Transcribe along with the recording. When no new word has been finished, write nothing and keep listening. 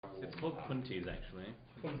It's called Punties, actually.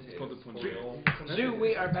 It's called the Punties. Punties. So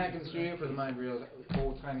we are back in the studio for the Mind Reel's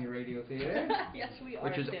old-timey radio theater. Yes, we are.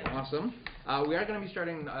 Which is awesome. We are going to be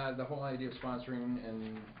starting the whole idea of sponsoring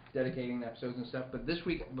and dedicating episodes and stuff. But this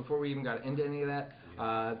week, before we even got into any of that,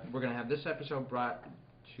 we're going to have this episode brought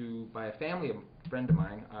to by a family, a friend of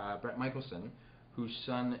mine, Brett Michelson, whose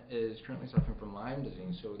son is currently suffering from Lyme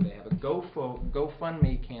disease. So they have a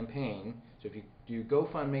GoFundMe campaign. So if you do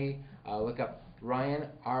GoFundMe, look up Ryan,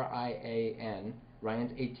 R-I-A-N,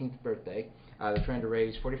 Ryan's 18th birthday. They're trying to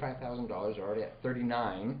raise $45,000. They're already at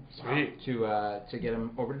 39. Sweet. To get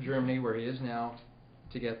him over to Germany, where he is now,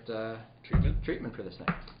 to get treatment for this thing.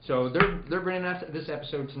 So they're bringing us this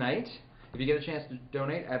episode tonight. If you get a chance to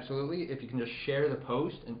donate, absolutely. If you can just share the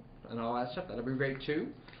post and all that stuff, that'll be great too.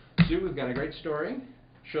 Sue, we've got a great story,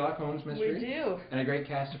 Sherlock Holmes mystery. We do. And a great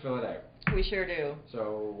cast to fill it out. We sure do.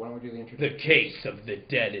 So why don't we do the introduction? The Case of the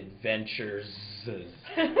Dead Adventures.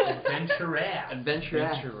 Adventuress.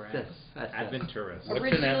 Adventuress. That's Adventurous.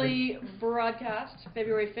 Originally broadcast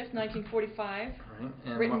February 5th, 1945.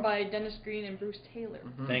 Right. Written by Dennis Green and Bruce Taylor.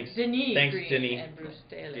 Mm-hmm. Thanks. Denis Thanks, Green Denis. and Bruce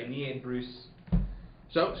Taylor. Denis and Bruce.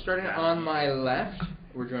 So starting on my left,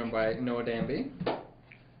 we're joined by Noah Danby.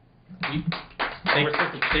 So you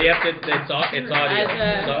have to, it's audio.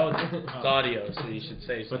 It's audio, so you should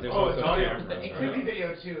say something. It's audio. It could be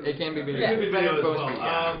video too. It can be video. Yeah. It could be video as well.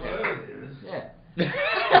 Yeah. Yeah.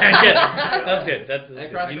 That's good. That's And good.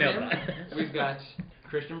 across You from know him, that. we've got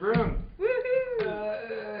Christian Broom. Woohoo!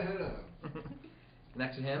 Hello.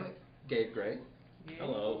 Next to him, Gabe Gray.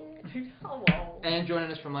 Hello. Hello. And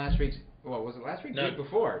joining us from last week's, well, was it last week? No. The week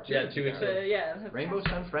before. Yeah, 2 weeks ago. Yeah. Rainbow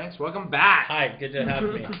Sun Franks, welcome back. Hi, good to have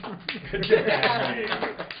me. Good to have you.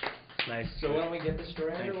 Nice. So why don't we get this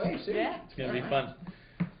story underway, Sue? Yeah. It's going to be fun.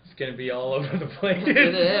 It's going to be all over the place. It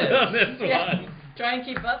is. On this Yeah. one. Try and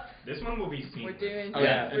keep up. This one will be seen. We're doing. Oh,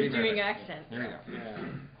 yeah. We're doing accents. There we go.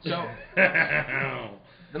 Yeah. So,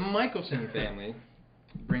 the Michelson family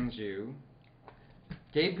brings you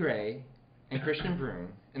Gabe Gray and Christian Broom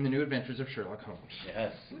in the new adventures of Sherlock Holmes.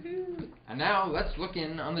 Yes. Woohoo. And now let's look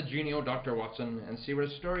in on the genial Dr. Watson and see what a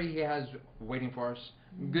story he has waiting for us.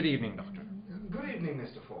 Good evening, Doctor. Good evening,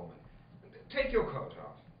 Mr. Foreman. Take your coat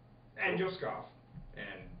off, and your scarf,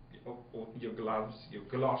 and your gloves, your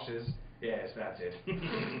galoshes. Yes, that's it.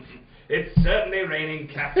 It's certainly raining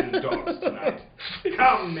cats and dogs tonight.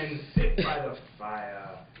 Come and sit by the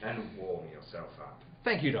fire and warm yourself up.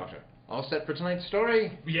 Thank you, Doctor. All set for tonight's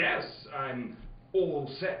story? Yes, I'm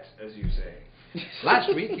all set, as you say.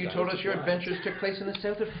 Last week, you told us your adventures took place in the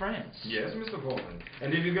south of France. Yes, Mr. Foreman.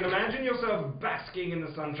 And if you can imagine yourself basking in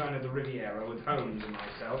the sunshine of the Riviera with Holmes and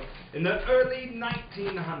myself in the early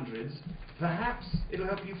 1900s, perhaps it'll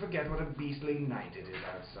help you forget what a beastly night it is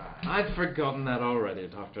outside. I've forgotten that already,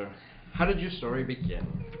 Doctor. How did your story begin?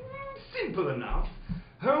 Simple enough.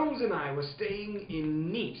 Holmes and I were staying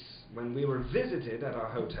in Nice when we were visited at our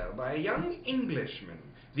hotel by a young Englishman,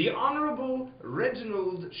 the Honourable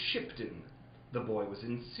Reginald Shipton. The boy was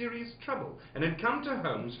in serious trouble and had come to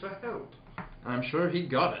Holmes for help. I'm sure he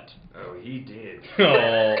got it. Oh, he did.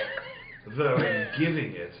 Oh. Though in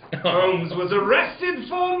giving it, Holmes was arrested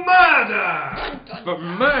for murder! For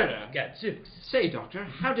murder? Gadzooks. Say, Doctor,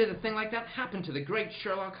 how did a thing like that happen to the great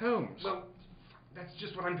Sherlock Holmes? Well, that's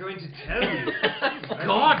just what I'm going to tell you.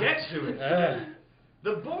 God! Get to it.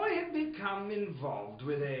 The boy had become involved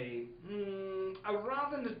with a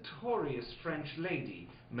rather notorious French lady,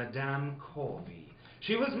 Madame Corby.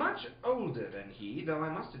 She was much older than he, though I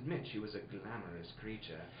must admit she was a glamorous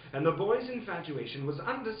creature, and the boy's infatuation was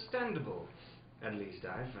understandable. At least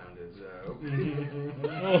I found it so.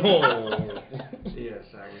 Yes,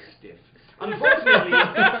 I was stiff. Unfortunately,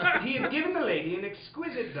 he had given the lady an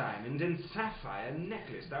exquisite diamond and sapphire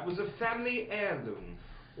necklace that was a family heirloom,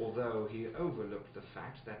 although he overlooked the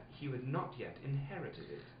fact that he had not yet inherited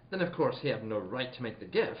it. Then, of course, he had no right to make the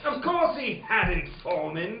gift. Of course he hadn't,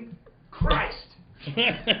 Foreman! Christ!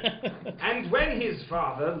 And when his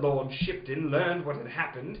father, Lord Shipton, learned what had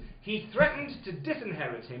happened, he threatened to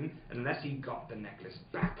disinherit him unless he got the necklace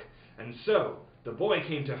back. And so, the boy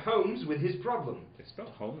came to Holmes with his problem. They spelled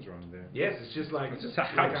Holmes wrong there. Yes, it's just like, It's just a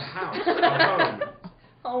like a house, a home.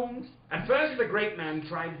 Holmes. At first, the great man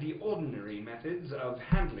tried the ordinary methods of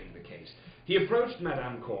handling the case. He approached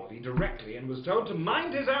Madame Corby directly and was told to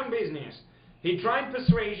mind his own business. He tried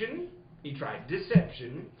persuasion, he tried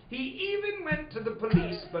deception, he even went to the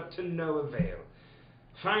police, but to no avail.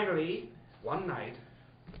 Finally, one night,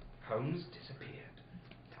 Holmes disappeared.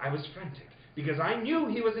 I was frantic, because I knew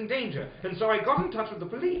he was in danger, and so I got in touch with the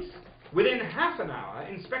police. Within half an hour,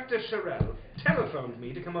 Inspector Sherlock telephoned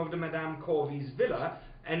me to come over to Madame Corby's villa,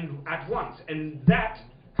 and at once, and that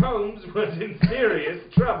Holmes was in serious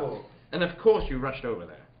trouble. And of course you rushed over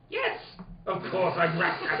there. Yes! Of course I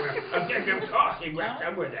rushed over. Of course he rushed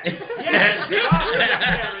over there. Yes, the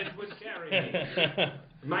carriage was carrying me.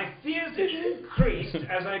 My fears increased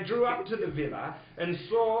as I drew up to the villa and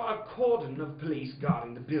saw a cordon of police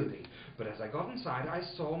guarding the building. But as I got inside, I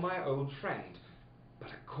saw my old friend. But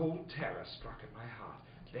a cold terror struck at my heart.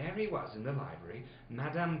 There he was in the library,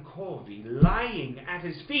 Madame Corvey, lying at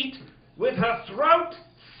his feet with her throat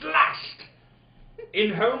slashed.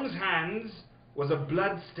 In Holmes' hands was a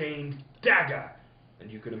blood-stained dagger.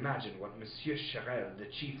 And you could imagine what Monsieur Cherel, the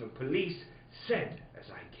chief of police, said as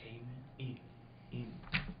I came in.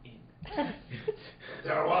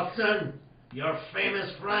 Mr. Watson, your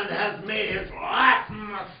famous friend has made his last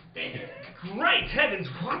mistake. Great heavens,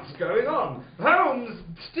 what's going on? Holmes,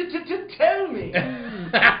 tell me.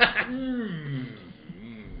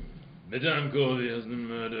 Madame Corvey has been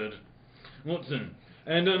murdered. Watson.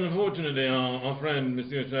 And unfortunately, our friend,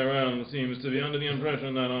 Monsieur Cherel, seems to be under the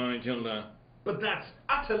impression that I killed her. But that's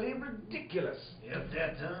utterly ridiculous. You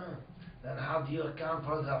did, huh? Then how do you account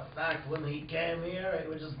for the fact when he came here, it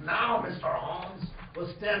was just now Mr. Holmes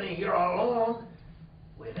was standing here alone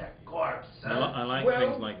with a corpse, huh? I like well,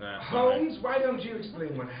 things like that. Holmes, why don't you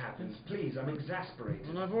explain what happened? Please, I'm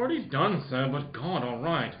exasperated. Well, I've already done so, but God, all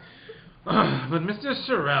right. But Mr.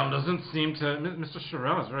 Cherel doesn't seem to... Mr.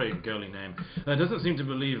 Cherel is a very girly name. Doesn't seem to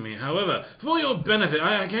believe me. However, for your benefit,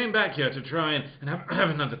 I came back here to try and have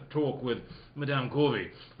another talk with Madame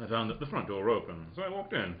Corvey. I found that the front door open, so I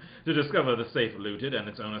walked in to discover the safe looted and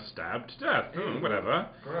its owner stabbed to death. Whatever.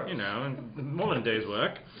 Gross. You know, and more than a day's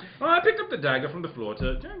work. Well, I picked up the dagger from the floor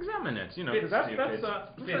to examine it, you know, because that's we don't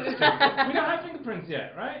have fingerprints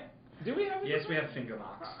yet, right? Do we have? Yes, we have finger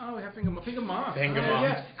marks. Oh, we have finger marks. Finger marks.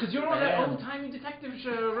 Yeah, because you're on that old-timey detective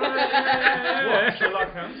show, right? What,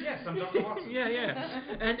 Sherlock Holmes? Yes, I'm Dr. Watson. Yeah.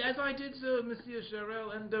 And as I did, Monsieur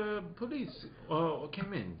Cherel and police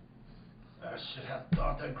came in. I should have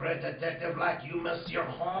thought a great detective like you, Monsieur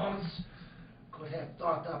Holmes, could have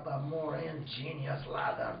thought up a more ingenious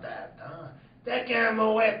lie than that, huh? Taking him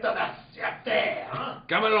away to the cité, huh?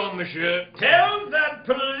 Come along, monsieur. Tell that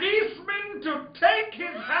policeman to take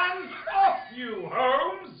his hands off you,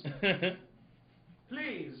 Holmes.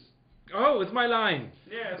 Please. Oh, it's my line.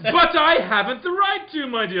 Yes. But I haven't the right to,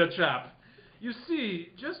 my dear chap. You see,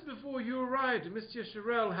 just before you arrived, Monsieur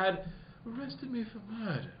Cherel had arrested me for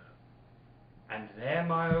murder. And there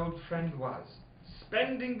my old friend was,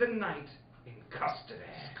 spending the night in custody.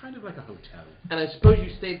 Kind of like a hotel. And I suppose you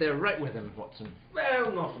stayed there right with him, Watson.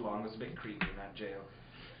 Well, not for long. It was a bit creepy in that jail.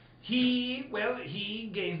 He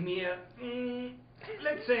gave me a,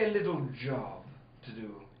 let's say, a little job to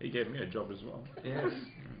do. He gave me a job as well. Yes.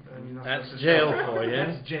 That's jail for you.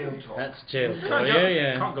 That's jail talk. That's jail for you,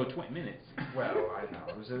 yeah. Can't go 20 minutes. Well, I know.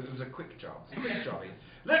 It was a quick job. Quick jobby.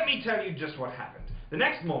 Let me tell you just what happened. The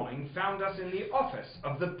next morning found us in the office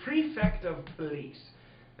of the prefect of police.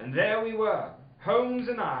 And there we were, Holmes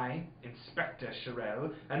and I, Inspector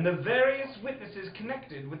Cherel, and the various witnesses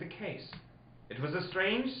connected with the case. It was a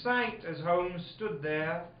strange sight as Holmes stood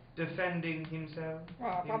there, defending himself.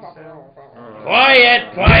 Quiet!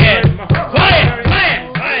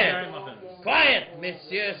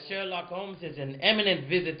 Monsieur Sherlock Holmes is an eminent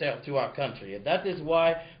visitor to our country. That is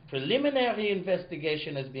why preliminary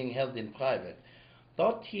investigation is being held in private.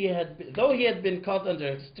 Though he had been caught under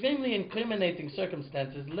extremely incriminating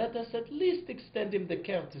circumstances, let us at least extend him the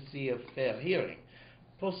courtesy of fair hearing.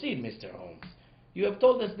 Proceed, Mr. Holmes. You have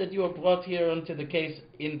told us that you were brought here onto the case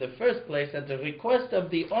in the first place at the request of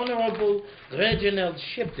the Honorable Reginald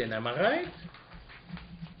Shipton, am I right?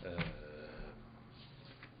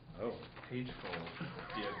 Page 4,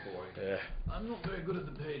 dear boy. I'm not very good at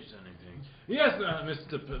the page turning thing. Yes,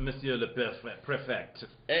 Monsieur le Prefect.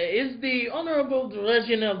 Is the Honorable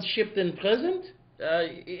Reginald Shipton present?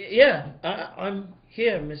 Yeah, I'm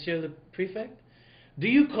here, Monsieur the Prefect. Do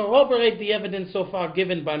you corroborate the evidence so far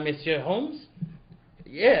given by Monsieur Holmes?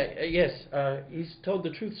 Yes, he's told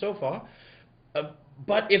the truth so far.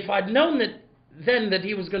 But if I'd known that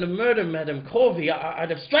he was going to murder Madame Corvey, I'd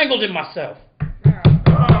have strangled him myself.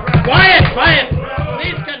 Quiet!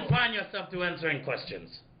 Please confine yourself to answering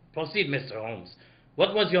questions. Proceed, Mr. Holmes.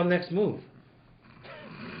 What was your next move?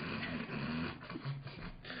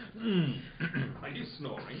 Are you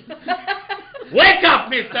snoring? Wake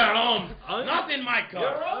up, Mr. Holmes! Not in my You're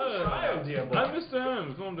car. on trial, dear boy. Mr.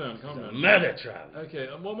 Holmes, calm down. Murder trial. Okay,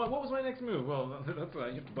 well, what was my next move? Well, that's you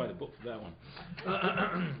have to buy the book for that one.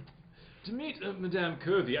 To meet Madame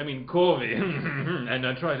Corvey,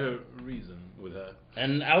 and try to reason with her.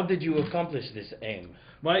 And how did you accomplish this aim?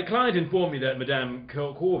 My client informed me that Madame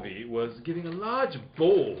Corvey was giving a large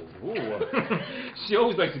ball. Ooh. She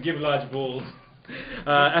always likes to give large balls.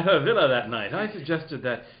 At her villa that night, I suggested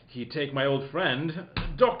that he take my old friend,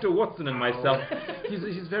 Dr. Watson, and myself.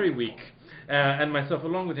 He's very weak. And myself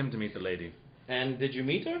along with him to meet the lady. And did you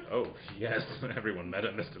meet her? Oh, yes, everyone met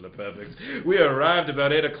her, Mr. LePerfect. We arrived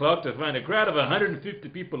about 8 o'clock to find a crowd of 150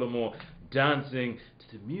 people or more dancing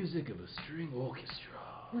to the music of a string orchestra.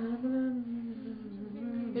 A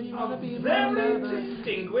very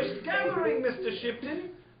distinguished gathering, Mr.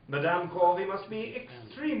 Shipton. Madame Corvey must be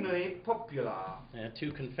extremely popular.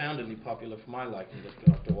 Too confoundedly popular for my liking,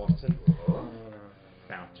 Dr. Watson.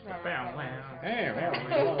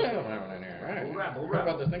 Rabble, What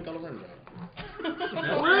about this thing called a rim job?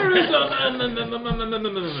 Where is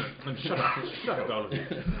shut up, all of you.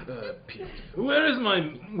 Pete. Where is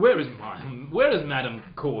Madame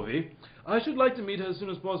Corvey? I should like to meet her as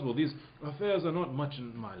soon as possible. These affairs are not much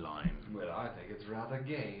in my line. Well, I think it's rather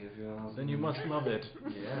gay, if you ask Then me. you must love it.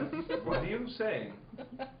 Yes. What are you saying?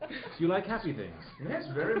 You like happy things? Yes,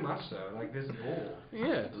 very much so. Like this ball.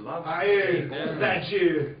 Yes. Love. That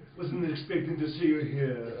you wasn't expecting to see you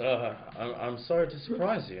here. I'm sorry to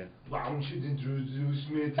surprise you. Why don't you introduce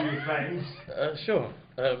me to your friends? Sure.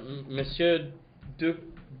 Monsieur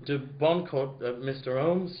de Boncourt, Mr.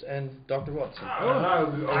 Holmes, and Dr. Watson. How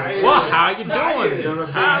you doing?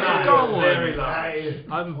 How's it going? Very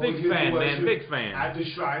I'm a big fan, man. Big fan. At the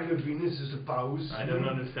shrine of Venus, I suppose. I don't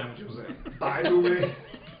understand what you're saying. By the way,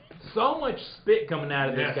 So much spit coming out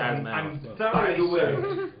of this Yes, guy's mouth. I'm by the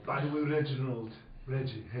thoroughly way, Reginald,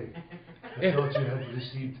 Reggie, hey, I thought you had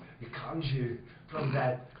received a conjure from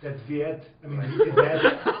that Viet. I mean,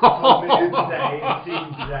 that told me today. It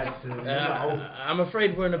seems that you know, I'm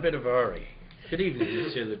afraid we're in a bit of a hurry. Good evening,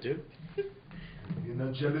 Monsieur le Duc. you're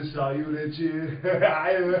not jealous, are you, Reggie?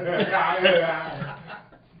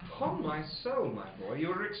 Upon my soul, my boy,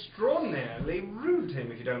 you're extraordinarily rude to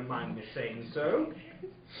him, if you don't mind me saying so.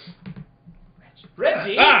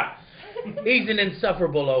 Reggie! Ah! He's an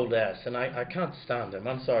insufferable old ass, and I can't stand him.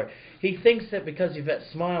 I'm sorry. He thinks that because Yvette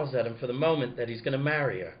smiles at him for the moment that he's going to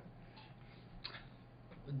marry her.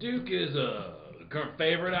 The Duke is a current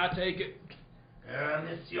favorite, I take it.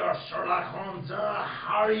 Monsieur Sherlock Holmes,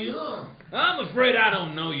 how are you? I'm afraid I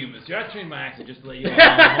don't know you, monsieur. I changed my accent just to let you know.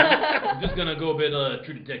 I'm just gonna go a bit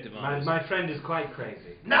True Detective on this. My friend is quite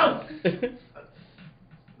crazy. No!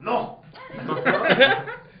 No!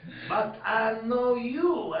 But I know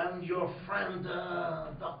you and your friend,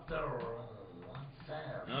 Dr. Watson.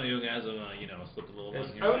 Oh, you guys have, slipped a little Yes,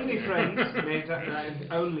 one here. only friends, mate,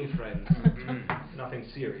 only friends. Nothing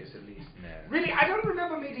serious, at least. No. Really, I don't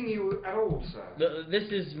remember meeting you at all, sir. This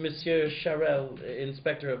is Monsieur Charel,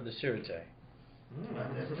 Inspector of the Sûreté.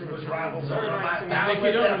 It was rivals Very over nice my to I think town you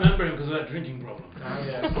with don't them. remember him because of that drinking problem. Oh,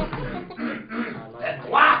 yes. I like At my-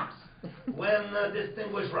 what? When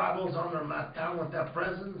distinguished rivals honor my town with their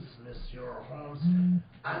presence, Monsieur Holmes,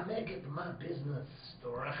 I make it my business to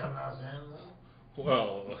recognize them.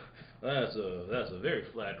 Well, that's a very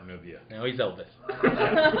flattering of you. Now he's Elvis.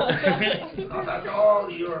 Not at all.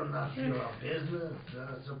 You're not your business.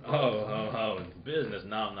 Suppose. Oh, business,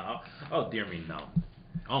 no. Oh, dear me, no.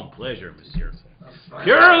 On pleasure, monsieur. That's fine.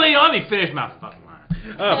 Purely on, he finished my fucking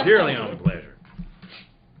line. Oh, purely on pleasure.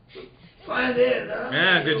 Find it, huh?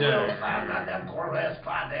 Yeah, good You job. will find Madame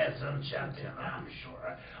correspondence and champion, I'm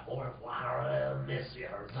sure. Au revoir,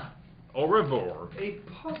 messieurs. Au revoir. A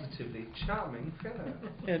positively charming fellow.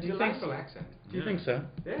 Yeah, do you think Delightful accent. Do you think so?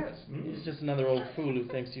 Yes. He's just another old fool who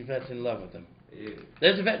thinks Yvette's in love with him. Yeah.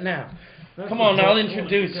 There's Yvette now. That's Come the on, I'll point.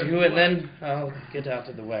 introduce you, and then I'll get out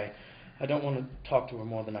of the way. I don't want to talk to her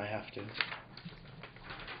more than I have to.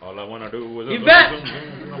 All I want to do is...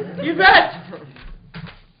 Yvette! Yvette!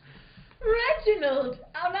 Reginald,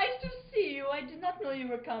 how nice to see you. I did not know you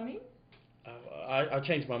were coming. I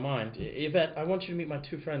changed my mind. Yvette, I want you to meet my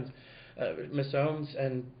two friends, Mr. Holmes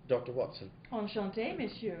and Dr. Watson. Enchanté,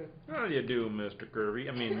 monsieur. How do you do, Mr. Kirby?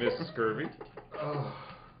 I mean, Mrs. Kirby. Oh,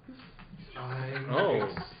 I'm Oh.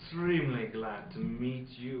 extremely glad to meet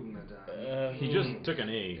you, madame. He just took an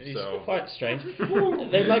E, He's so... quite strange.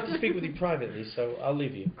 They'd like to speak with you privately, so I'll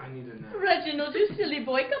leave you. I need to know. Reginald, you silly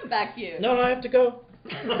boy, come back here. No, I have to go.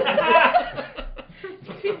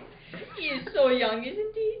 He is so young,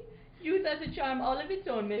 isn't he? Youth has a charm all of its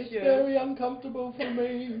own, monsieur. very uncomfortable for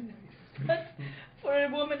me. But for a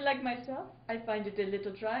woman like myself, I find it a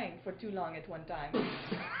little trying for too long at one time.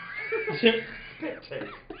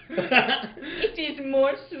 It is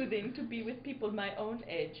more soothing to be with people my own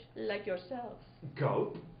age, like yourselves.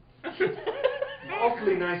 Go.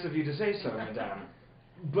 Awfully nice of you to say so, madame.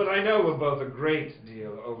 But I know we're both a great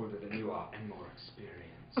deal older than you are and more experienced.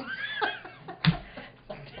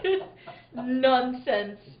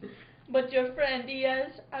 Nonsense. But your friend, he has,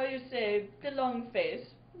 how you say, the long face.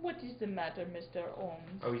 What is the matter, Mr.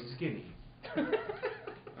 Holmes? Oh, he's skinny. A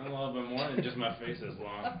little bit more than just my face is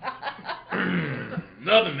long.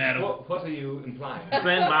 Nothing, madam. What are you implying?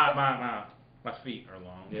 Then my feet are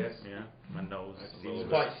long. Yes. Yeah. My nose is a He's little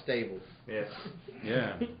quite stable. Yes.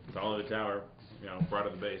 Yeah. It's all over the tower. You know, right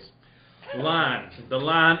at the base. Line. The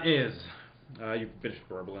line is. You finished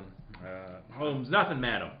burbling. Holmes, nothing,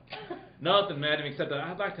 madam. Nothing, madam, except that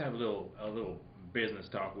I'd like to have a little business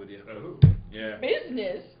talk with you. Oh. Yeah.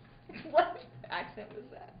 Business? What accent was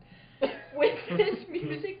that? With this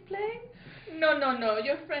music playing? No, no, no.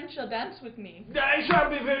 Your friend shall dance with me. I shall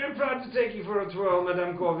be very proud to take you for a twirl,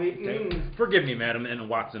 Madame Corby. Forgive me, madam, and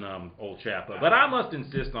Watson, old chap, but I must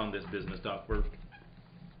insist on this business talk first.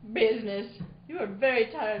 Business? You are very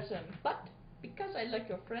tiresome. But because I like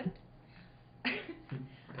your friend,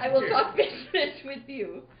 I will talk business with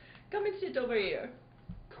you. Come and sit over here.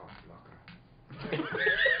 Cough blocker.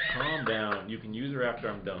 Calm down. You can use her after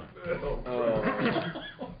I'm done. Oh.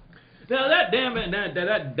 Now that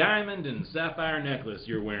diamond and sapphire necklace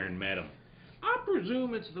you're wearing, madam, I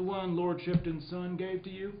presume it's the one Lord Shipton's son gave to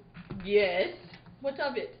you? Yes. What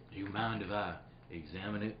of it? Do you mind if I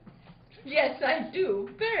examine it? Yes, I do.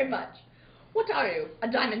 Very much. What are you? A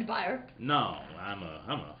diamond buyer? No, I'm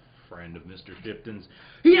a friend of Mr. Shipton's.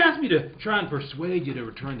 He asked me to try and persuade you to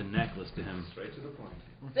return the necklace to him. Straight to the point.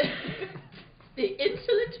 The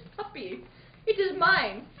insolent puppy. It is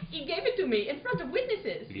mine. He gave it to me in front of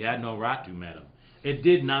witnesses. He had no right to, madam. It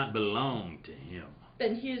did not belong to him.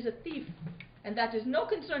 Then he is a thief, and that is no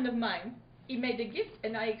concern of mine. He made a gift,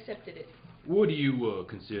 and I accepted it. Would you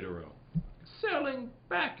consider selling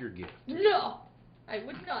back your gift? No, I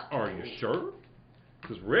would not. Are you sure?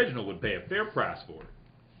 Because Reginald would pay a fair price for it.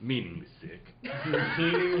 Meaningly sick.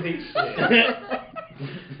 Meaningly sick.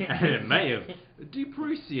 And it may have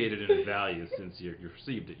depreciated in value since you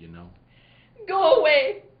received it, you know. Go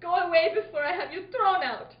away. Go away before I have you thrown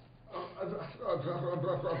out.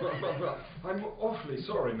 I'm awfully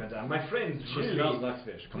sorry, madame. My friend's She really... smells like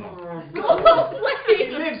fish. Come on. Go away.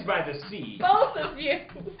 He lives by the sea. Both of you.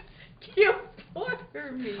 You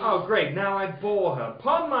bother me. Oh, great. Now I bore her.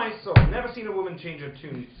 Upon my soul. Never seen a woman change her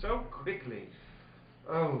tune so quickly.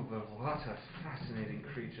 Oh, but what a fascinating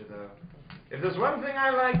creature, though. If there's one thing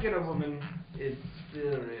I like in a woman, it's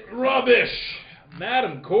spirit. Rubbish!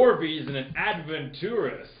 Madame Corby's an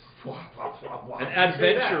adventuress. An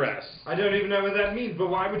adventuress. I don't even know what that means, but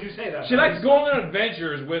why would you say that? She likes going on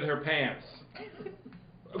adventures with her pants.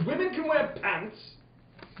 Women can wear pants.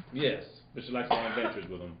 Yes, but she likes going on adventures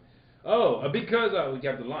with them. Oh, because we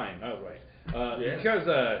got the line. Oh, right. Yes. Because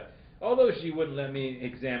although she wouldn't let me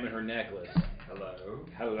examine her necklace. Hello.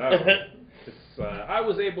 I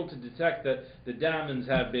was able to detect that the diamonds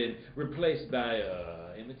have been replaced by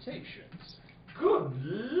imitations. Good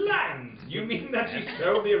land! You mean that she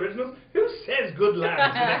sold the originals? Who says good land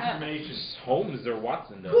with exclamations? Holmes or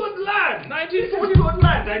Watson does. Good land! 1940. Good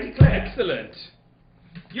land, I declare. Excellent.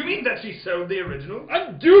 You mean that she sold the originals?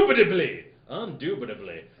 Indubitably.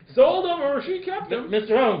 Sold them or she kept them.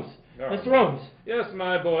 Mr. Holmes. Oh. Mr. Holmes. Yes,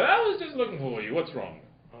 my boy. I was just looking for you. What's wrong?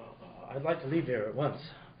 I'd like to leave here at once.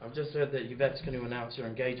 I've just heard that Yvette's going to announce her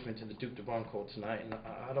engagement to the Duke de Boncourt tonight, and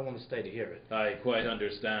I don't want to stay to hear it. I quite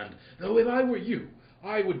understand. Though if I were you,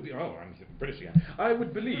 I would be... Oh, I'm British again. I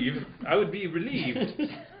would be relieved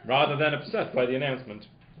rather than upset by the announcement.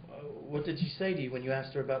 What did she say to you when you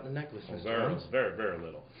asked her about the necklace, Mr. Holmes? Very, very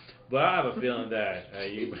little. But I have a feeling that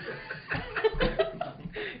you...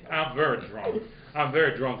 I'm very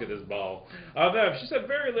drunk at this ball. She said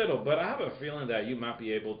very little, but I have a feeling that you might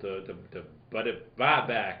be able to buy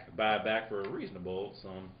back for a reasonable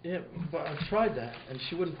sum. Yeah, but I tried that, and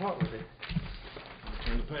she wouldn't part with it.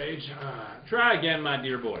 Turn the page. Try again, my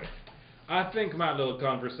dear boy. I think my little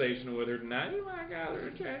conversation with her tonight, you might gather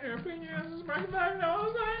to change your opinion.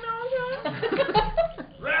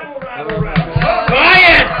 Rabble.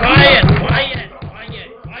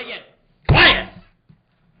 Quiet!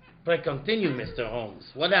 But continue, Mr. Holmes.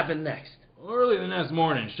 What happened next? Early the next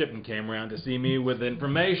morning, Shipton came round to see me with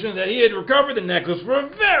information that he had recovered the necklace for a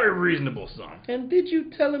very reasonable sum. And did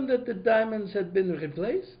you tell him that the diamonds had been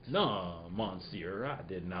replaced? No, monsieur, I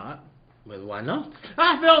did not. Well, why not?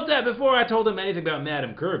 I felt that before I told him anything about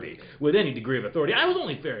Madame Kirby, with any degree of authority, I was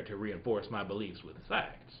only fair to reinforce my beliefs with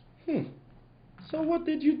facts. So what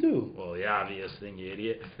did you do? Well, the obvious thing, you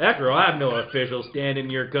idiot. After all, I have no official stand in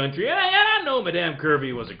your country, and I know Madame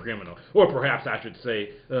Kirby was a criminal. Or perhaps I should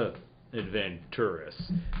say, adventurous.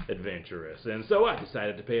 And so I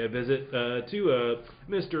decided to pay a visit to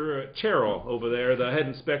Mr. Cherrill over there, the head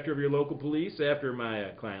inspector of your local police, after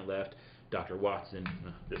my client left, Dr. Watson,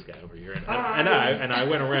 this guy over here, and I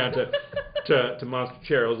went around to Monster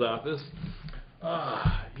Cherrill's office.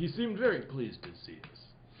 He seemed very pleased to see us.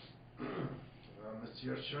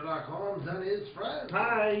 Monsieur Sherlock Holmes and his friend.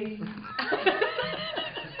 Hi.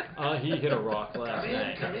 He hit a rock last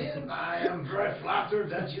night. Come in. I am very flattered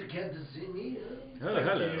that you came to see me. Oh,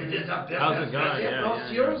 hello. It is a How's it going? visit, Yeah,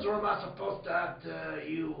 monsieurs, or am I supposed that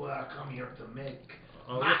you come here to make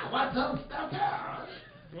my croissants better?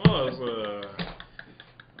 Well,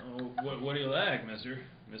 what do you like, Mr.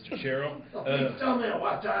 Cherrill? Please tell me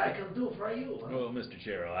what I can do for you. Well, Mr.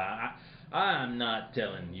 Cherrill, I'm not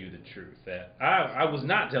telling you the truth. I was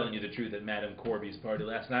not telling you the truth at Madame Corby's party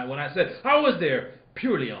last night when I said I was there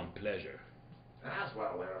purely on pleasure. I was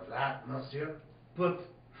well aware of that, monsieur. But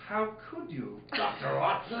how could you? Dr.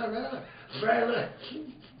 Watson,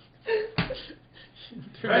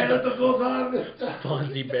 very little goes on, Mr.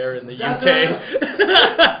 Fonzie Bear in the That, UK.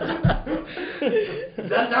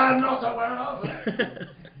 that I'm not aware of.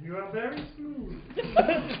 You are very smooth.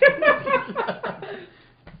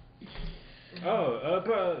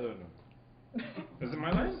 Is it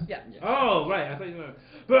my line? Yeah. Oh, right. I thought you were.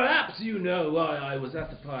 Perhaps you know why I was at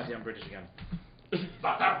the party. I'm British again.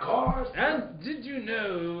 But of course. And did you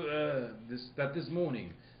know that this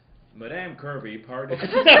morning, Madame Kirby parted?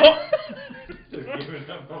 Just giving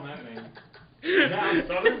up on that name. Down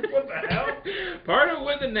southern? What the hell? Parted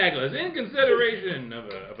with a necklace in consideration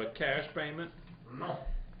of a cash payment. No,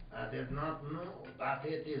 I did not know, but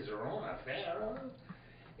it is your own affair.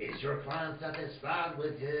 Is your client satisfied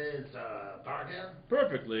with his bargain?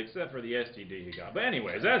 Perfectly, except for the STD he got. But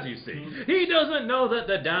anyways, as you see, he doesn't know that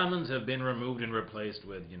the diamonds have been removed and replaced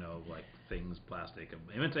with, like things, plastic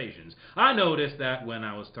imitations. I noticed that when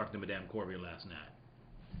I was talking to Madame Corby last night.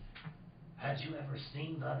 Had you ever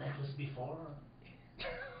seen the necklace before?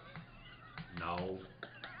 No.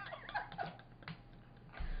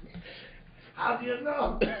 How do you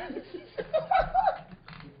know?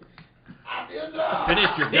 How do you know?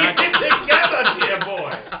 Finish your Get goddamn. together, dear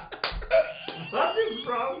boy. What is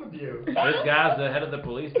wrong with you? This guy's the head of the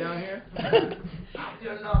police down here? How do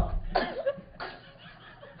you know?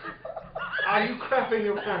 Are you crapping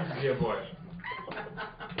your pants, dear boy?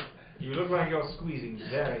 You look like you're squeezing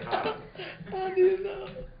very hard. How do you know?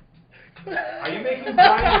 Are you making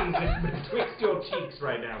diamonds betwixt your cheeks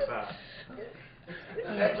right now, sir?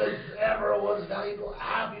 The necklace ever was valuable.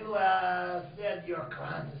 Have you said your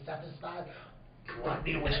client is satisfied? What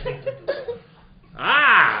do you wish me to do?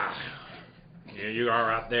 Here you are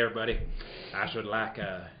right there, buddy. I should like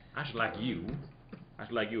you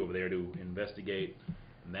over there to investigate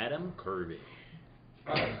Madame Kirby.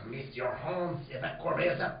 Oh, Mr. Holmes, that Corby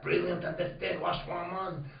is a brilliant and distinguished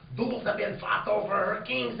woman. Duels have been fought over her,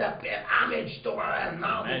 kings have paid homage to her, and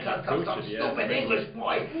now because of some stupid English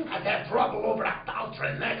boy has had trouble over a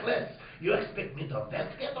paltry necklace, you expect me to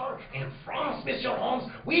investigate her? In France, Mr.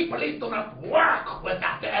 Holmes, we police do not work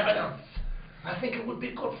without the evidence. I think it would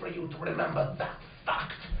be good for you to remember that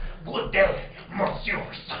fact. Good day,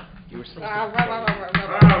 monsieurs. You were supposed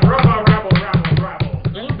Rabble.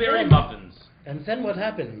 Blueberry muffins. And then what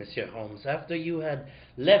happened, Monsieur Holmes, after you had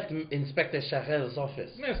left Inspector Charel's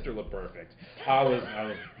office? Mr. LaPerfect, I was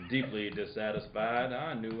deeply dissatisfied.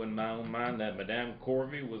 I knew in my own mind that Madame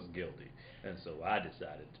Corby was guilty, and so I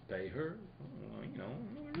decided to pay her.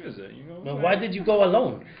 Where is it? Well, why did you go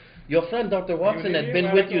alone? Your friend Dr. Watson had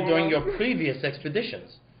been with you during your previous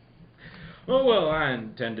expeditions. Oh, well, I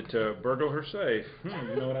intended to burgle her safe.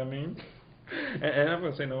 You know what I mean? And I'm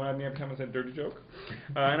going to say no I mean every time I say a dirty joke.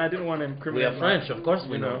 And I didn't want to incriminate. We are French, of course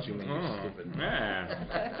we know what you mean, stupid. Yeah.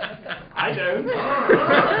 I don't.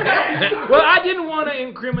 Well, I didn't want to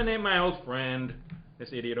incriminate my old friend,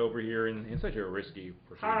 this idiot over here, in such a risky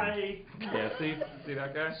proceeding. Hi. Yeah, see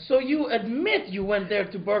that guy? So you admit you went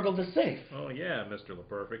there to burgle the safe? Oh, yeah, Mr.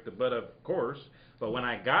 LaPerfect. But of course, when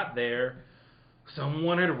I got there,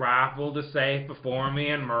 someone had rifled the safe before me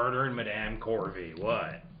and murdered Madame Corby.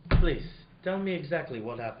 What? Please, tell me exactly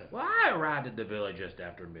what happened. Well, I arrived at the villa just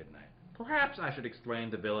after midnight. Perhaps I should explain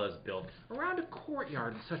the villa is built around a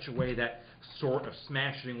courtyard in such a way that, sort of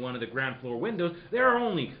smashing one of the ground floor windows, there are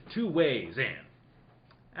only two ways in,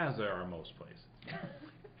 as there are most places.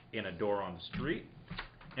 In a door on the street,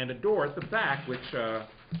 and a door at the back which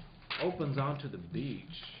opens onto the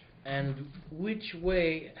beach. And which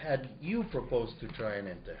way had you proposed to try and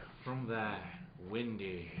enter? From the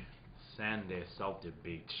windy, sandy, salty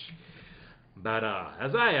beach. But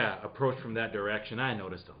as I approached from that direction, I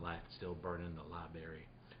noticed a light still burning in the library.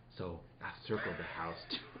 So I circled the house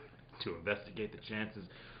to investigate the chances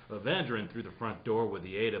of entering through the front door with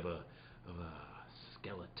the aid of a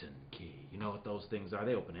skeleton key. You know what those things are?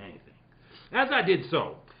 They open anything. As I did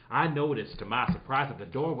so, I noticed to my surprise that the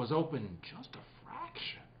door was open just a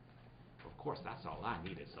fraction. Of course, that's all I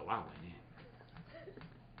needed, so I went in.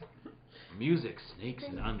 Music sneaks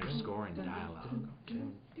and underscoring dialogue.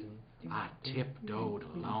 I tiptoed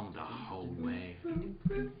along the hallway.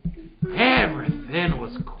 Everything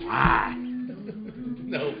was quiet.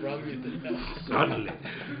 No, wrong music. No.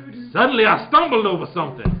 Suddenly I stumbled over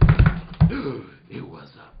something. It was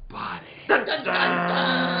a body.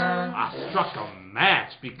 I struck a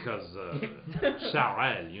match because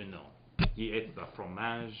Charel, you know, he ate the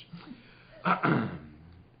fromage.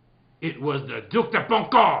 It was the Duc de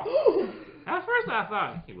Boncourt. At first I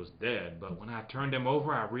thought he was dead, but when I turned him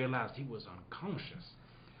over, I realized he was unconscious.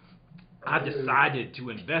 I decided to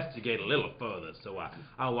investigate a little further, so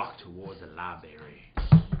I walked towards the library.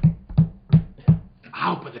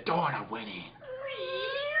 I opened the door and I went in.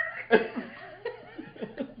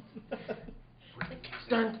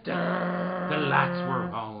 Dun, dun. The lights were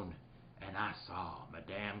on, and I saw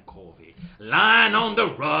Madame Corvée lying on the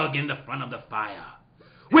rug in the front of the fire,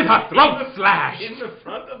 with her throat slashed. In the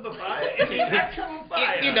front of the fire? In the actual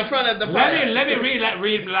fire? In the front of the fire. Let me read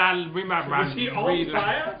my Was he on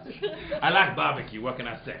fire? I like barbecue, what can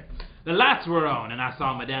I say? The lights were on, and I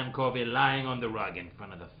saw Madame Corvée lying on the rug in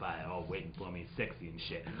front of the fire, all waiting for me, sexy and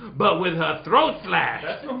shit. But with her throat slashed.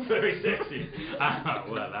 That's not very sexy.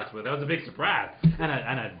 Well, that was a big surprise. And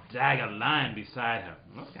a dagger lying beside her.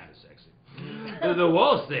 That's kind of sexy. The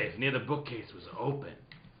wall safe near the bookcase was open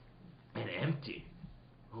and empty.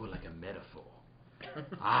 Oh, like a metaphor.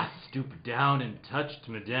 I stooped down and touched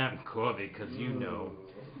Madame Corvée, because you know.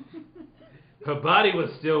 Her body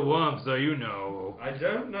was still warm, so you know. I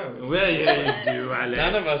don't know. Well, yeah, you do.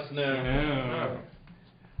 None of us know. No.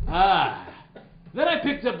 Then I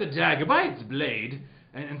picked up the dagger by its blade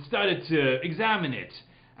and started to examine it.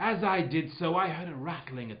 As I did so, I heard a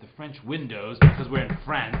rattling at the French windows, because we're in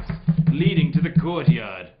France, leading to the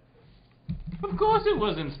courtyard. Of course it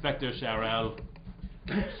was Inspector Charel.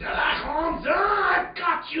 Sherlock Holmes, I've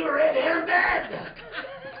got you red-handed.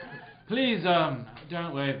 Please,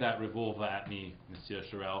 don't wave that revolver at me, Monsieur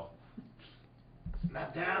Charel.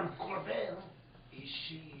 Madame Corvée, is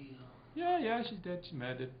she... Yeah, she's dead. She's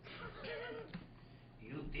murdered.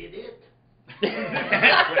 You did it?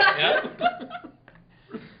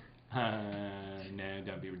 No,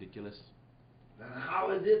 don't be ridiculous. Then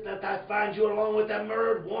how is it that I find you along with a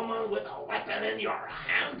murdered woman with a weapon in your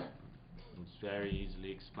hand? It's very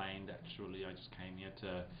easily explained, actually. I just came here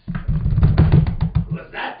to... Who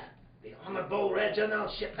is that? The Honorable Reginald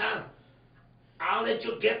Chitan. How did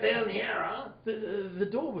you get in here, huh? The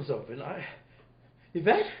door was open.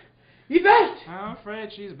 Yvette? Yvette! I'm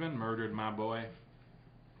afraid she's been murdered, my boy.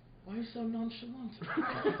 Why are you so nonchalant?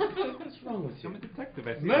 What's wrong with you? I'm a detective.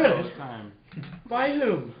 I see Murdered? it all the time. By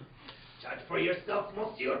whom? Judge for yourself,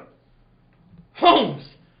 monsieur. Holmes!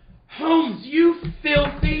 Holmes, you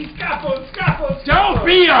filthy... Scaffold! Don't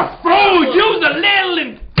be a fool! Use a little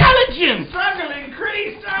intelligence! Struggling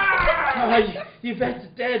crease! Yvette's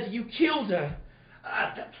dead. You killed her.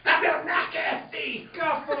 Tabernacle,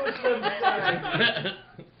 Scaffold!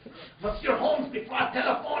 Monsieur Holmes, before I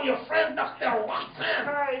telephone your friend, Dr. Watson,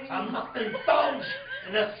 I must indulge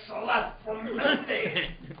in a slut formality.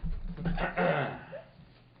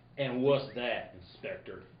 And what's that,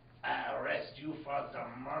 Inspector? I arrest you for the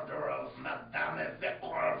murder of Madame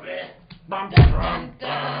Corvée.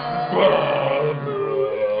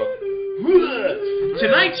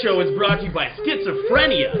 Tonight's show is brought to you by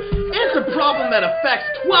schizophrenia. It's a problem that affects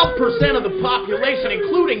 12% of the population,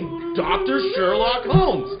 including Dr. Sherlock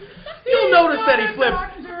Holmes. You'll notice that he flips...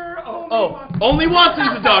 only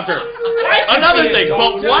Watson's a doctor. Another thing,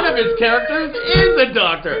 but one of his characters is a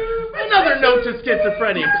doctor. Another note to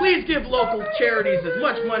schizophrenia. Please give local charities as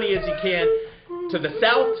much money as you can. To the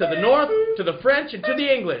South, to the North, to the French, and to the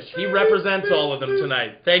English. He represents all of them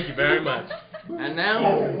tonight. Thank you very much. And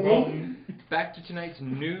now, back to tonight's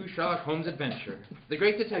new Sherlock Holmes adventure. The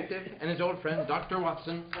great detective and his old friend, Dr.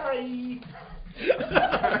 Watson,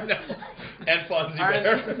 And Fonzie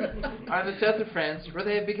Bear. are in the south of France, where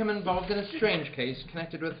they have become involved in a strange case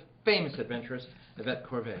connected with famous adventuress Yvette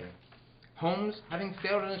Corvée. Holmes, having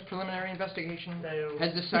failed in his preliminary investigation,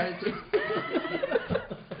 has decided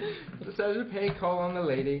to pay a call on the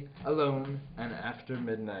lady alone and after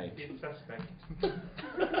midnight. It's suspect.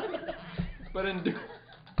 But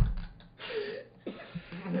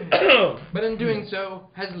in doing so,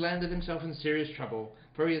 has landed himself in serious trouble,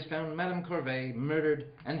 for he has found Madame Corvée murdered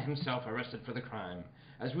and himself arrested for the crime.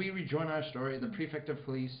 As we rejoin our story, the prefect of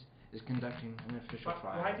police is conducting an official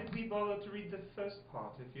trial. Why did we bother to read the first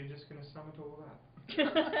part if you're just going to sum it all up?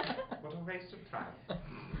 What a waste of time.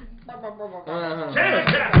 He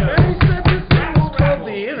said this thing was called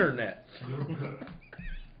the internet.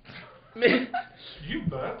 You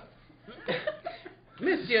burp.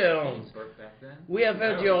 Monsieur Holmes, Burp back then. we have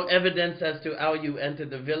heard your evidence as to how you entered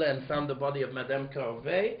the villa and found the body of Madame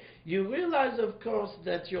Corvée. You realize, of course,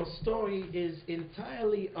 that your story is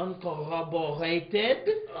entirely uncorroborated.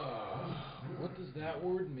 What does that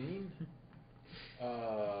word mean?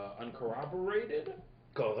 Uncorroborated?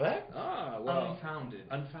 Correct? Well, Unfounded.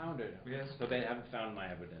 unfounded. Yes. So they haven't found my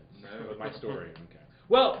evidence. No. Of my story. Okay.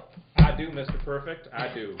 Well, I do, Mr. Perfect. I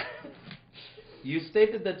do. You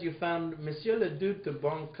stated that you found Monsieur le Duc de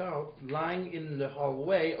Boncourt lying in the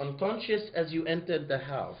hallway, unconscious as you entered the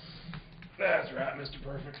house. That's right, Mr.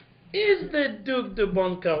 Perfect. Is the Duc de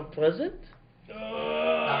Boncourt present?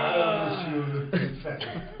 Monsieur le Préfet.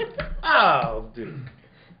 Oh, Duke.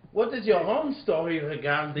 What is your own story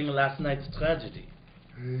regarding last night's tragedy?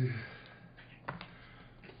 Hey,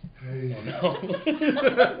 Oh,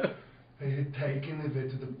 no. I had taken a bit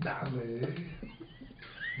to the ballet.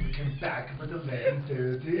 We came back about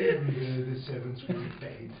 11:30 and the servants were in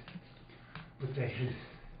bed. But they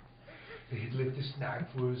had left a snack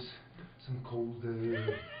for us, some cold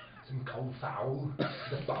fowl, a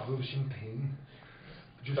bottle of champagne.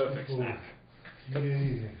 Just Perfect before, snack.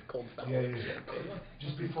 Yeah. Cold fowl. Yeah.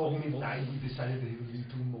 Just before midnight, we decided to have a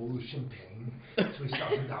little more champagne. So we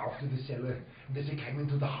started after the cellar, and as I came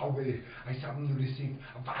into the hallway, I suddenly received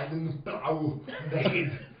a violent blow on the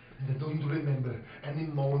head. And I don't remember any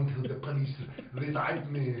more until the police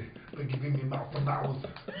revived me by giving me mouth to mouth.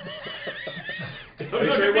 Are you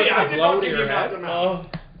sure it wasn't a blow to your head?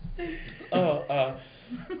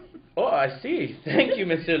 Oh, I see. Thank you,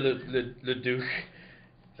 Monsieur le Duc.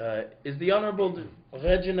 Is the Honorable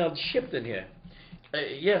Reginald Shipton here?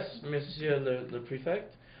 Yes, Monsieur le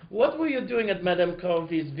Prefect. What were you doing at Madame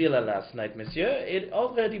Corvée's villa last night, Monsieur? It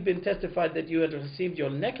already been testified that you had received your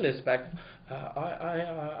necklace back.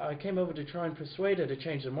 I came over to try and persuade her to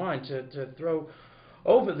change her mind, to throw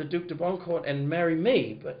over the Duc de Boncourt and marry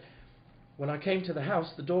me. But when I came to the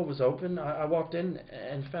house, the door was open. I walked in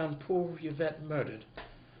and found poor Yvette murdered.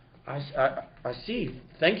 I see.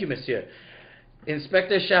 Thank you, Monsieur.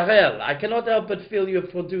 Inspector Charel, I cannot help but feel you have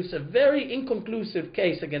produced a very inconclusive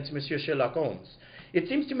case against Monsieur Sherlock Holmes. It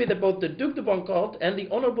seems to me that both the Duc de Boncourt and the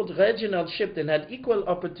Honorable Reginald Shipton had equal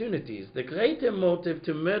opportunities, the greater motive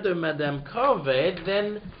to murder Madame Corvée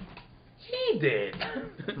than he did.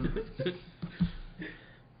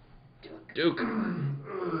 Duke.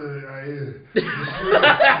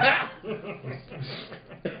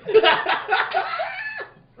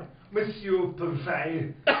 Monsieur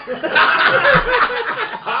Parfait.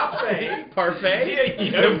 Parfait?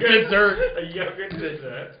 Yogurt. Dessert. A yogurt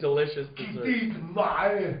dessert. Delicious dessert.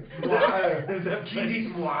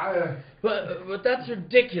 Dites-moi. But that's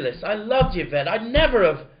ridiculous. I loved Yvette. I'd never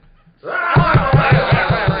have...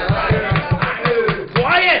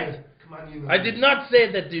 Quiet! Come on, you know. I did not say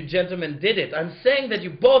that the gentleman did it. I'm saying that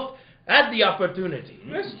you both had the opportunity.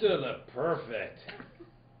 Mr. Le Perfect,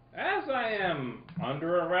 as I am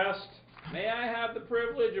under arrest, may I have the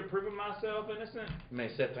privilege of proving myself innocent?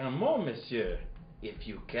 Mais c'est un mot, monsieur. If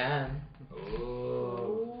you can.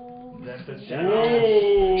 Oh. That's a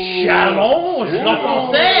Challenge, le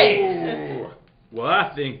français! Well,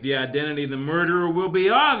 I think the identity of the murderer will be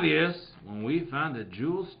obvious when we find the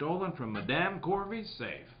jewels stolen from Madame Corvée's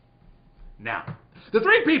safe. Now, the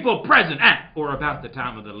three people present at or about the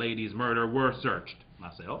time of the lady's murder were searched.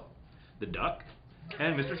 Myself, the Duck,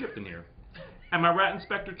 and Mr. Shipton here. Am I right,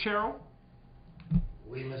 Inspector Cheryl?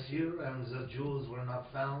 Oui, monsieur, and the jewels were not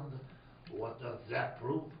found. What does that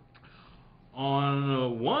prove?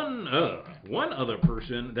 On one other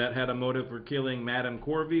person that had a motive for killing Madame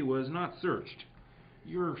Corvée was not searched.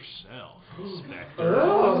 Yourself, Inspector.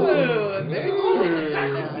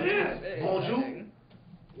 Bonjour.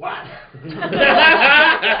 What?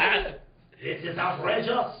 This is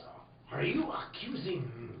outrageous. Are you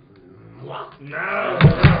accusing moi? No.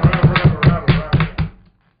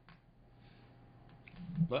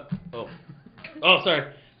 What? Oh,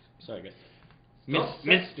 sorry. Sorry, guys.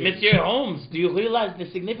 Monsieur Holmes, do you realize the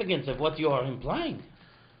significance of what you are implying?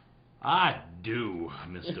 I do,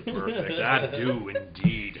 Mr. Perfect. I do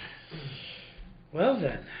indeed. Well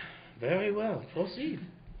then, very well. Proceed.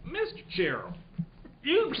 Mr. Cheryl,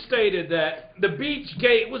 you stated that the beach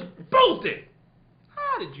gate was bolted.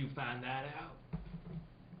 How did you find that out?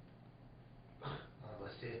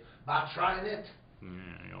 Let's see. By trying it,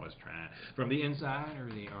 Yeah, you always try. From the inside or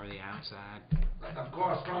the outside? But of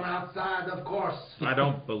course, from outside, of course. I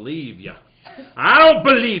don't believe you. I don't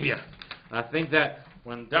believe you. I think that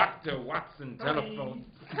when Dr. Watson telephoned...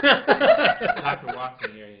 Dr.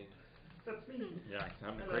 Watson here. That's me. Yeah, he's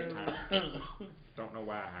having a great time. Don't know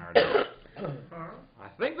why I hired him. I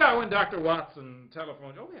think that when Dr. Watson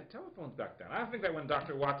telephoned... Oh, we had telephones back then. I think that when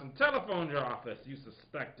Dr. Watson telephoned your office, you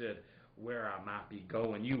suspected where I might be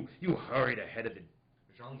going. You hurried ahead of the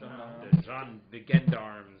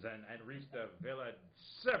gendarmes and reached the villa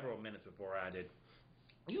several minutes before I did.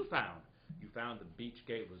 You found the beach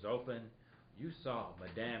gate was open. You saw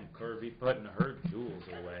Madame Curvy putting her jewels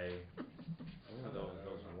away. Oh,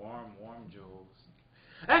 those warm jewels.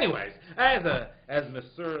 Anyways, as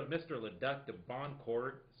Mr. Leduc de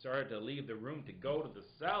Boncourt started to leave the room to go to the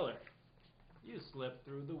cellar, you slipped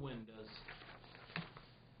through the windows.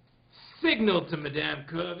 Signaled to Madame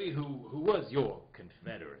Curvy, who was your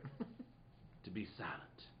confederate, to be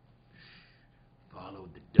silent.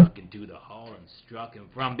 Followed the duck into the hall and struck him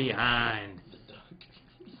from behind. The duck.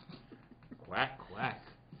 Quack, quack.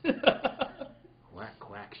 Quack,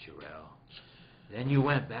 quack, Sherelle. Then you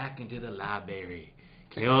went back into the library,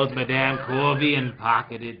 killed Madame Curvy and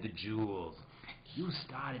pocketed the jewels. You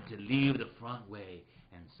started to leave the front way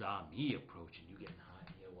and saw me approaching. You getting hot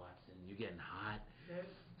here, Watson? You getting hot?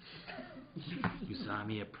 You saw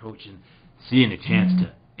me approaching, seeing a chance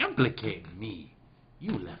to implicate me.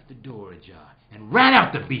 You left the door ajar and ran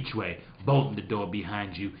out the beachway, bolting the door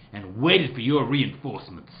behind you, and waited for your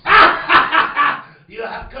reinforcements. You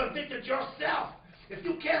have convicted yourself. If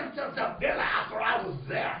you came to the villa after I was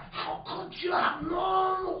there, how could you have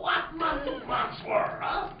known what my movements were,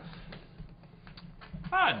 huh?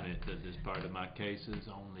 I admit that this part of my case is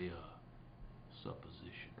only a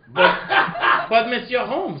supposition. But Monsieur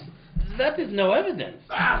Holmes, that is no evidence.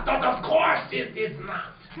 But of course it is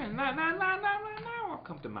not. Now I'll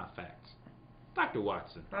come to my facts. Dr.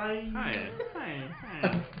 Watson. Hi.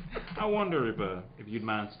 I wonder if you'd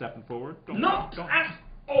mind stepping forward. Not at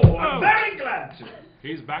all. I'm very glad to.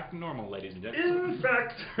 He's back to normal, ladies and gentlemen. In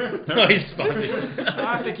fact... No, he's funny.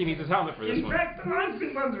 I think he needs his helmet for this In one. fact, I've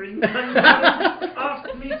been wondering when you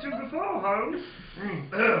asked me to before, Holmes.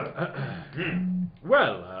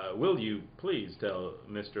 Well, will you please tell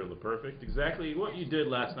Mr. LePerfect exactly what you did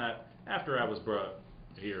last night after I was brought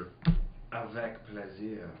here? Avec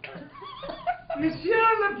plaisir. Monsieur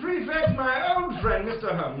le Prefect, my old friend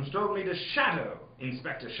Mr. Holmes told me to shadow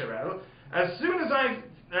Inspector Sherelle as soon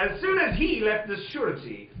as he left the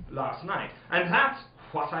surety last night, and that's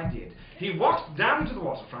what I did. He walked down to the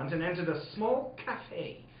waterfront and entered a small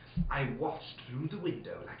cafe. I watched through the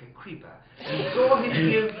window like a creeper and saw him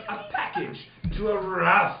give a package to a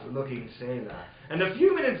rough-looking sailor, and a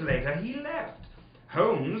few minutes later he left.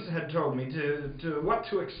 Holmes had told me what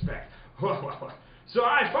to expect. So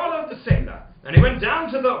I followed the sailor, and he went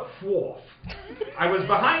down to the wharf. I was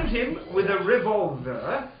behind him with a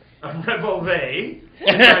revolver. At the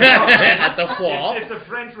wharf? It's a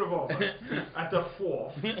French revolver. At the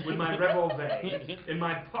wharf, with my revolver in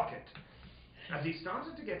my pocket. As he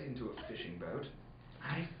started to get into a fishing boat,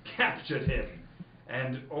 I captured him.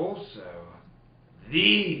 And also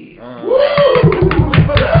these. Oh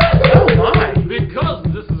my! Because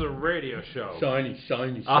this is a radio show, Shiny.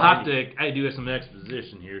 I'll have to do some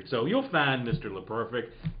exposition here. So you'll find, Mr.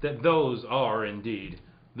 LePerfect, that those are indeed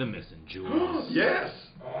the missing jewels. Yes.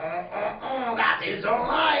 That is a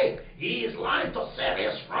lie. He is lying to save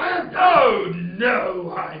his friend. Oh,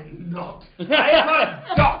 no, I'm not. I am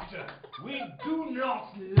a doctor. We do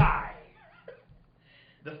not lie.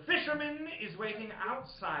 The fisherman is waiting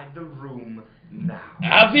outside the room now.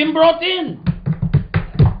 Have him brought in.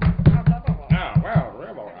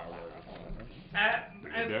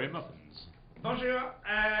 Berry muffins. Bonjour.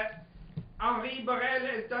 Henri Borel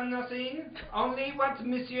has done nothing, only what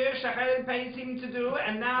Monsieur Charel pays him to do,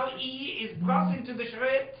 and now he is brought into the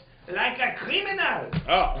charrette like a criminal.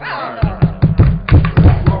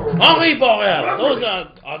 Henri Borel,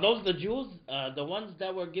 are those the jewels, the ones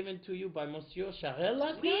that were given to you by Monsieur Charel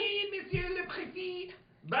last night? Oui, Monsieur le Préfet,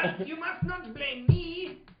 but you must not blame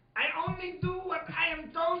me. I only do what I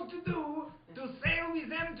am told to do, to sail with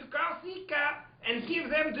them to Corsica and give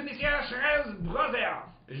them to Monsieur Charel's brother,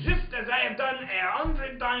 just as I have done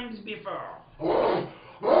 100 times before.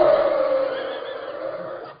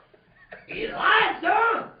 He lied,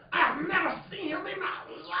 sir. I've never seen him in my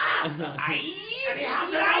life. And he has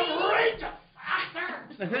an outrageous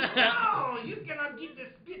accent. No, you cannot keep the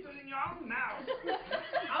spittle in your own mouth.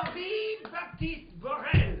 Henri Baptiste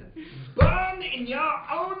Borel, born in your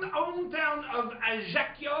own hometown of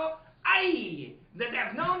Ajaccio, Aïe, that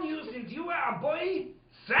have known you since you were a boy?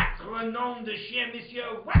 Sacre nom de chien,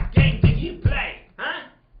 monsieur. What game did you play? Huh?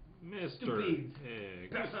 Mr. Stupid.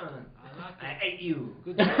 Higgs. Person. I hate you.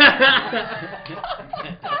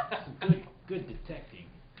 Good detecting.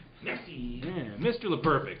 Merci. Yeah, Mr.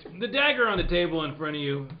 LaPerfect. The dagger on the table in front of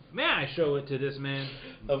you. May I show it to this man?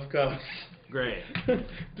 Of course. Great.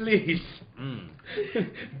 Please.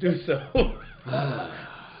 Do so.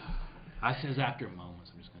 I says after a moment,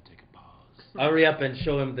 so I'm just going to take a pause. Hurry up and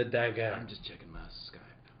show him the dagger. I'm just checking my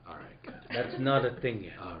Skype. All right, good. That's not a thing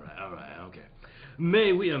yet. All right, okay.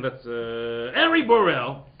 May we, that's, Henry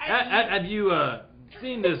Borel, have you,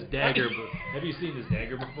 seen this dagger, have you seen this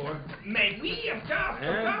dagger before? May we, of course,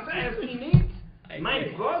 I have seen it. My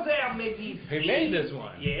brother made it. He made this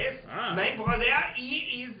one? Yes. Ah. My brother,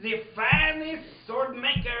 he is the finest sword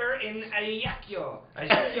maker in Ajaccio.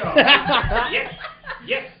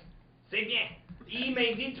 Yes, c'est bien. He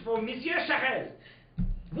made it for Monsieur Charel.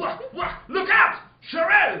 What? Look out!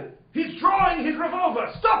 Charel! He's drawing his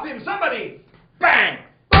revolver! Stop him, somebody! Bang!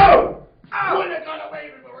 Boom! Put it on away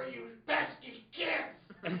before you pesky kids!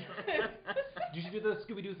 You should do the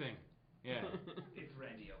Scooby-Doo thing. Yeah. It's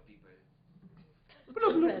radio, people.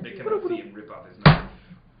 They cannot see him rip off his mouth.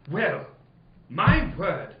 Well, my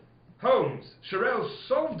word. Holmes, Sherrill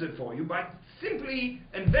solved it for you by simply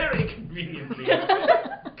and very conveniently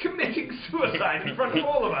committing suicide in front of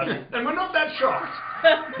all of us. And we're not that shocked.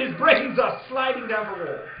 His brains are sliding down the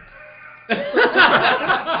wall.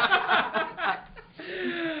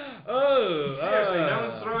 Seriously, no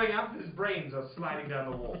one's throwing up. His brains are sliding down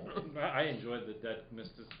the wall. I enjoyed that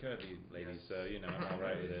Mr. Scurvy lady, so, I'm all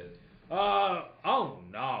right with it. Oh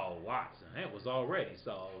no, Watson, it was already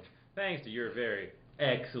solved, thanks to your very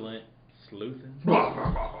excellent sleuthing.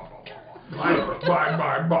 I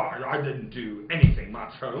didn't do anything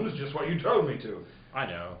much, Holmes, just what you told me to. I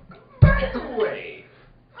know. By the way,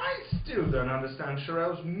 I still don't understand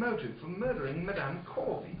Sherrill's motive for murdering Madame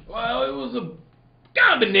Corby. Well, it was a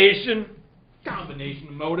combination of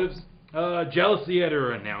motives. Jealousy at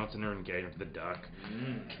her announcing her engagement to the Duck,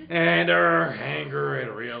 and her anger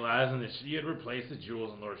at realizing that she had replaced the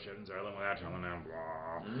jewels in Lord Shipton's heirloom without telling them,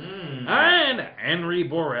 blah. And Henry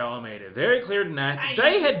Borel made it very clear tonight that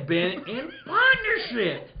they had been in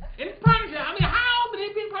partnership. I mean, how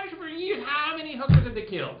they've been in partnership for years? How many hookers have they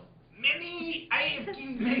killed? I have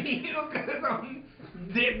killed many hookers on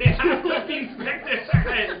the behalf of Inspector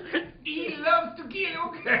Charel. He loves to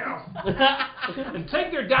kill hookers. And take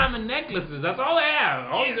their diamond necklaces. That's all they have.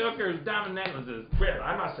 All these hookers, diamond necklaces. Well,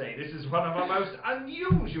 I must say, this is one of our most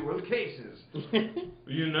unusual cases.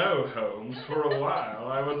 You know, Holmes, for a while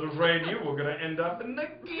I was afraid you were going to end up in the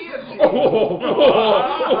guillotine.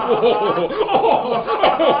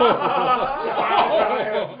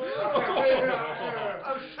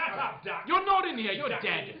 Shut up, Doc. You're not in here. You're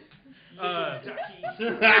dead.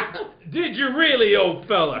 Did you really, old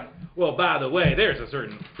fella? Well, by the way, there's a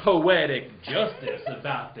certain poetic justice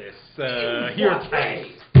about this here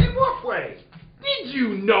case. In what way? Did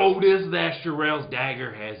you notice that Sherrill's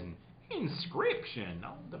dagger has an inscription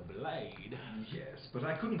on the blade? Yes, but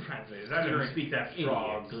I couldn't translate it. I don't speak that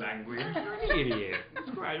frog language. You're an idiot. That's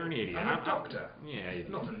right, you're an idiot. I'm a doctor. Yeah,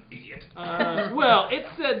 Not an idiot. well, it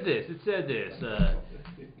said this.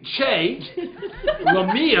 Che,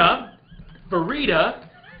 Lamia, Farida,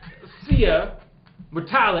 Sia,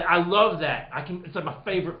 Mutale. I love that. It's like my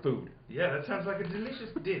favorite food. Yeah, that sounds like a delicious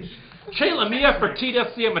dish. Che, Lamia,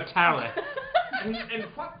 Fertita, Sia, Mutale. And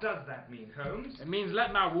what does that mean, Holmes? It means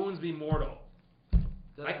let my wounds be mortal.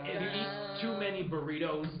 Like if you eat too many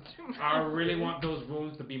burritos, I really want those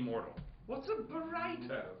wounds to be mortal. What's a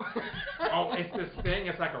burrito? Oh, it's this thing.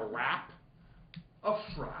 It's like a wrap. A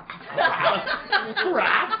frap.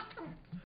 Wrap.